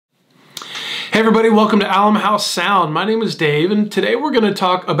Hey everybody, welcome to Alum House Sound. My name is Dave, and today we're going to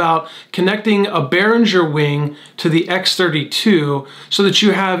talk about connecting a Behringer WING to the X32 so that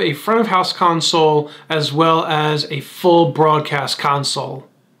you have a front of house console as well as a full broadcast console.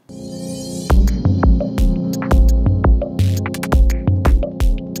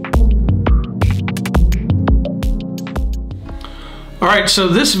 Alright, so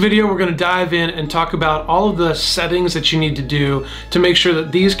this video we're going to dive in and talk about all of the settings that you need to do to make sure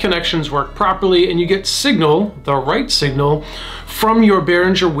that these connections work properly and you get signal, the right signal, from your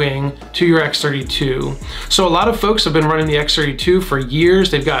Behringer WING to your X32. So a lot of folks have been running the X32 for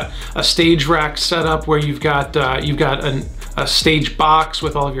years. They've got a stage rack set up where you've got a stage box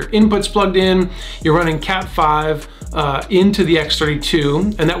with all of your inputs plugged in. You're running Cat 5 into the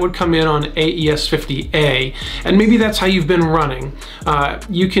X32, and that would come in on AES50A, and maybe that's how you've been running.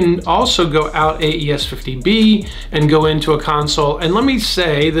 You can also go out AES50B and go into a console, and let me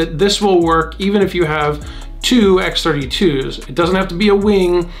say that this will work even if you have two X32s. It doesn't have to be a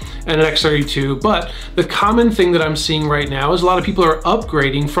WING and an X32, but the common thing that I'm seeing right now is a lot of people are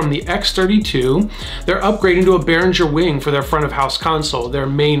upgrading from the X32. They're upgrading to a Behringer WING for their front of house console, their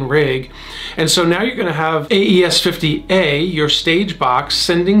main rig. And so now you're gonna have AES50A, your stage box,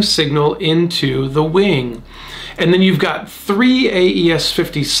 sending signal into the WING. And then you've got 3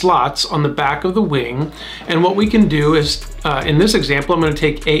 AES50 slots on the back of the WING. And what we can do is, in this example, I'm gonna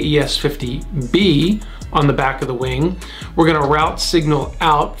take AES50B on the back of the WING. We're gonna route signal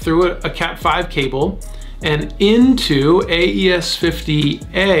out through a Cat 5 cable and into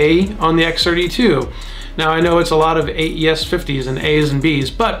AES50A on the X32. Now I know it's a lot of AES50s and A's and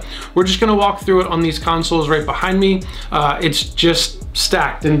B's, but we're just gonna walk through it on these consoles right behind me. It's just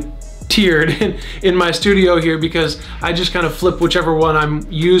stacked and tiered in my studio here because I just kind of flip whichever one I'm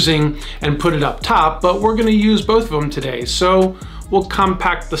using and put it up top, but we're gonna use both of them today. So we'll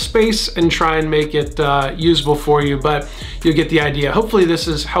compact the space and try and make it usable for you, but you'll get the idea. Hopefully this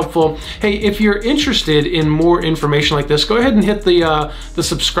is helpful. Hey, if you're interested in more information like this, go ahead and hit the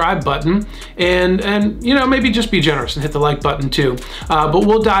subscribe button and you know, maybe just be generous and hit the like button too. But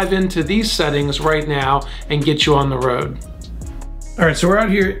we'll dive into these settings right now and get you on the road. All right, so we're out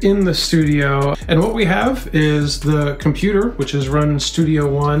here in the studio, and what we have is the computer, which is run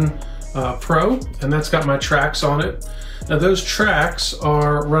Studio One Pro, and that's got my tracks on it. Now those tracks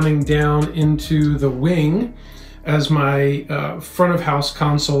are running down into the WING as my front of house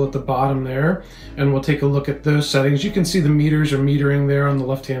console at the bottom there, and we'll take a look at those settings. You can see the meters are metering there on the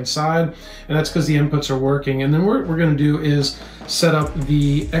left hand side, and that's because the inputs are working. And then what we're going to do is set up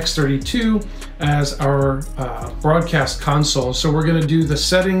the X32 as our broadcast console. So we're going to do the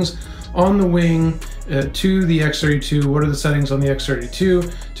settings on the WING to the X32. What are the settings on the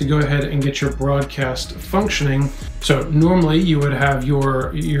X32 to go ahead and get your broadcast functioning? So normally you would have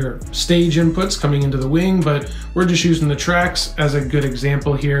your stage inputs coming into the WING, but we're just using the tracks as a good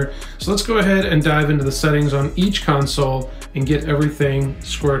example here. So let's go ahead and dive into the settings on each console and get everything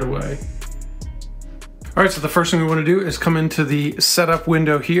squared away. All right, so the first thing we want to do is come into the setup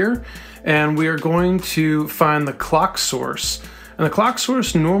window here, and we are going to find the clock source. And the clock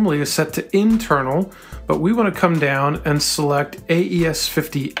source normally is set to internal, but we want to come down and select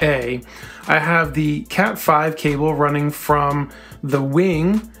AES50A. I have the Cat 5 cable running from the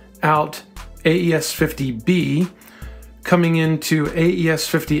WING out AES50B, coming into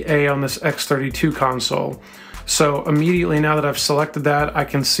AES50A on this X32 console. So immediately now that I've selected that, I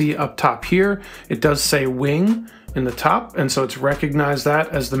can see up top here, it does say WING in the top, and so it's recognized that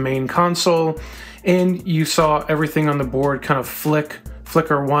as the main console. And you saw everything on the board kind of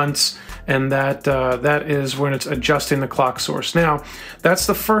flicker once, and that is when it's adjusting the clock source. Now, that's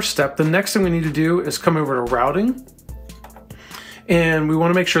the first step. The next thing we need to do is come over to routing, and we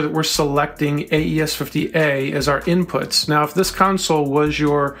want to make sure that we're selecting AES50A as our inputs. Now, if this console was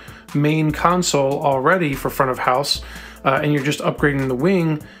your main console already for front of house, and you're just upgrading the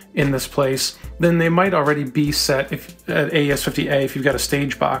WING in this place, then they might already be set at AES50A if you've got a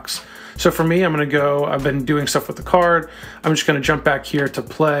stage box. So for me, I'm gonna go, I've been doing stuff with the card, I'm just gonna jump back here to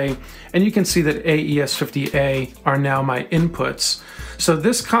play, and you can see that AES50A are now my inputs. So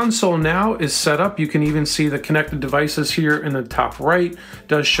this console now is set up. You can even see the connected devices here in the top right. It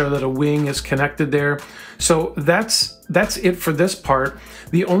does show that a WING is connected there. So that's it for this part.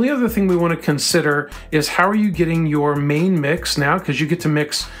 The only other thing we want to consider is how are you getting your main mix now, because you get to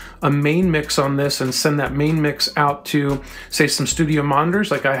mix a main mix on this and send that main mix out to, say, some studio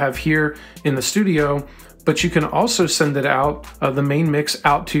monitors like I have here in the studio, but you can also send it out, the main mix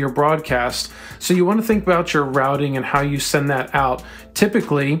out to your broadcast. So you want to think about your routing and how you send that out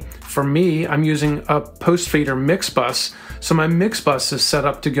Typically, for me, I'm using a post-fader mix bus, so my mix bus is set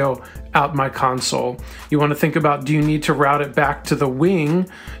up to go out my console. You want to think about, do you need to route it back to the wing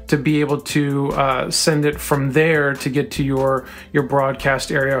to be able to send it from there to get to your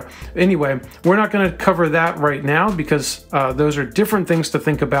broadcast area? Anyway, we're not going to cover that right now because those are different things to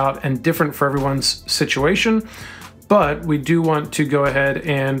think about and different for everyone's situation, but we do want to go ahead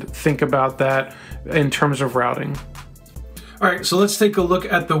and think about that in terms of routing. All right, so let's take a look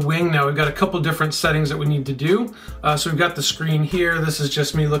at the wing now. We've got a couple different settings that we need to do. So we've got the screen here. This is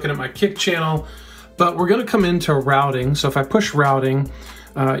just me looking at my kick channel, but we're gonna come into routing. So if I push routing,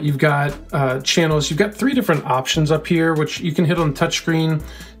 you've got channels. You've got 3 different options up here, which you can hit on the touchscreen: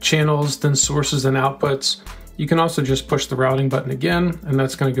 channels, then sources and outputs. You can also just push the routing button again, and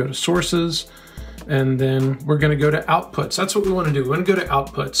that's gonna go to sources. And then we're gonna go to outputs. That's what we wanna do. We wanna go to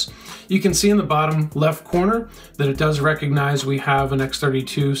outputs. You can see in the bottom left corner that it does recognize we have an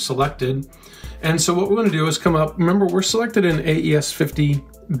X32 selected. And so what we're gonna do is come up, remember we're selected in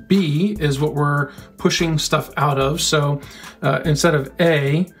AES50B is what we're pushing stuff out of. So instead of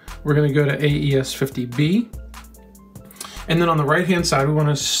A, we're gonna go to AES50B. And then on the right-hand side, we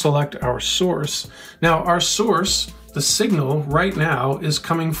wanna select our source. Now our source, the signal right now is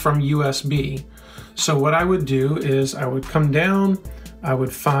coming from USB. So what I would do is I would come down, I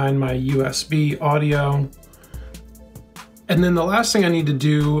would find my USB audio, and then the last thing I need to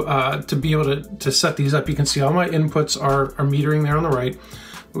do to be able to set these up, you can see all my inputs are metering there on the right,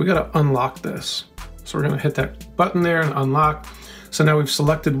 but we gotta unlock this. So we're gonna hit that button there and unlock. So now we've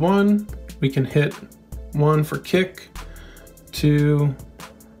selected one, we can hit 1 for kick, 2,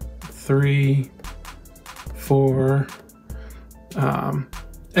 3, 4,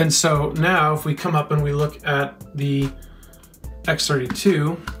 and so now if we come up and we look at the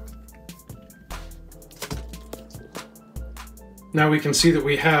X32, now we can see that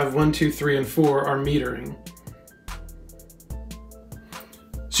we have 1, 2, 3, and 4 are metering.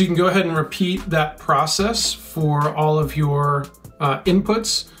 So you can go ahead and repeat that process for all of your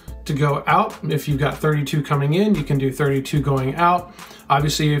inputs to go out. If you've got 32 coming in, you can do 32 going out.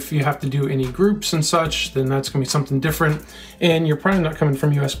 Obviously, if you have to do any groups and such, then that's gonna be something different. And you're probably not coming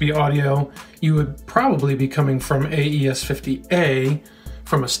from USB audio. You would probably be coming from AES50A,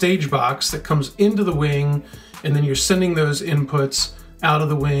 from a stage box that comes into the wing, and then you're sending those inputs out of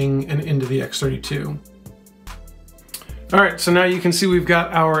the wing and into the X32. All right, so now you can see we've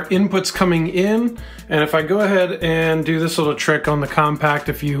got our inputs coming in. And if I go ahead and do this little trick on the compact,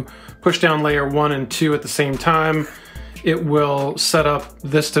 if you push down layer 1 and 2 at the same time, it will set up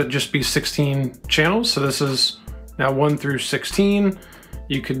this to just be 16 channels. So this is now 1 through 16.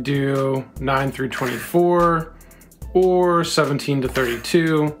 You could do 9 through 24 or 17 to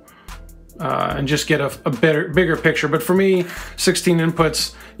 32 and just get a bigger picture. But for me, 16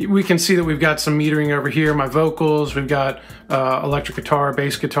 inputs, we can see that we've got some metering over here, my vocals, we've got electric guitar,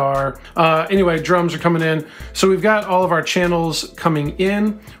 bass guitar. Anyway, drums are coming in. So we've got all of our channels coming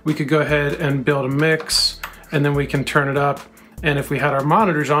in. We could go ahead and build a mix, and then we can turn it up. And if we had our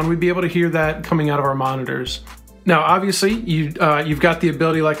monitors on, we'd be able to hear that coming out of our monitors. Now, obviously, you've got the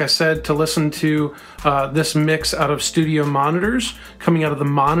ability, like I said, to listen to this mix out of studio monitors coming out of the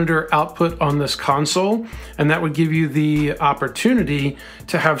monitor output on this console, and that would give you the opportunity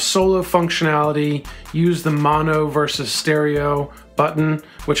to have solo functionality, use the mono versus stereo button,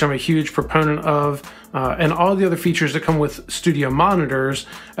 which I'm a huge proponent of, and all the other features that come with studio monitors,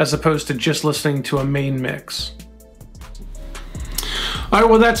 as opposed to just listening to a main mix. All right,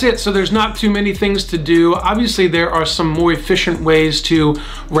 well, that's it. So there's not too many things to do. Obviously, there are some more efficient ways to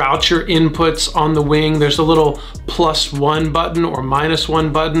route your inputs on the wing. There's a little +1 button or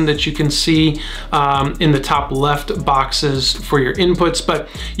 -1 button that you can see in the top left boxes for your inputs, but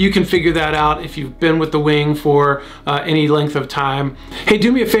you can figure that out if you've been with the wing for any length of time. Hey,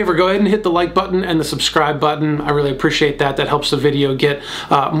 do me a favor, go ahead and hit the like button and the subscribe button. I really appreciate that. That helps the video get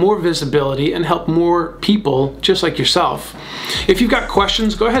more visibility and help more people just like yourself. If you've got questions,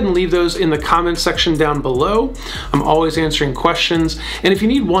 go ahead and leave those in the comment section down below. I'm always answering questions. And if you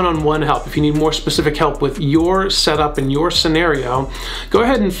need one-on-one help, if you need more specific help with your setup and your scenario, go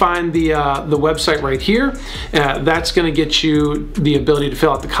ahead and find the website right here. That's going to get you the ability to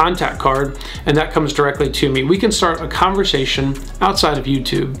fill out the contact card, and that comes directly to me. We can start a conversation outside of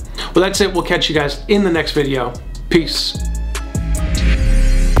YouTube. Well, that's it. We'll catch you guys in the next video. Peace.